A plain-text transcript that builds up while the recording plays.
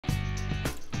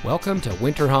Welcome to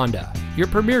Winter Honda, your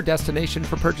premier destination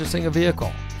for purchasing a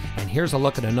vehicle. And here's a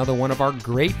look at another one of our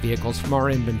great vehicles from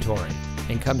our inventory.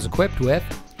 And comes equipped with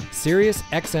Sirius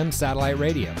XM satellite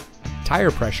radio, tire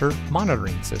pressure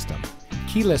monitoring system,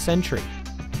 keyless entry,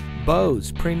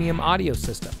 Bose premium audio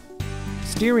system,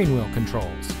 steering wheel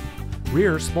controls,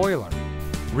 rear spoiler,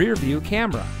 rear view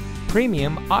camera,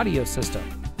 premium audio system,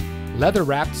 leather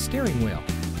wrapped steering wheel,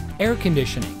 air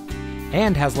conditioning,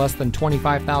 and has less than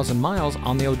 25,000 miles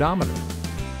on the odometer.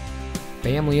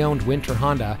 Family-owned Winter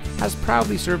Honda has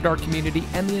proudly served our community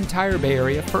and the entire Bay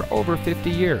Area for over 50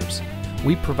 years.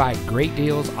 We provide great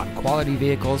deals on quality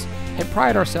vehicles and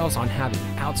pride ourselves on having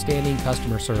outstanding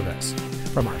customer service.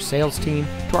 From our sales team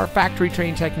to our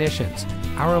factory-trained technicians,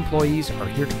 our employees are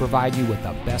here to provide you with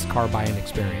the best car buying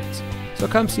experience. So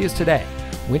come see us today.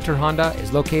 Winter Honda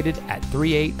is located at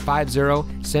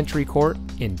 3850 Century Court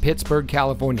in Pittsburg,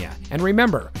 California. And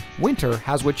remember, winter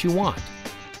has what you want.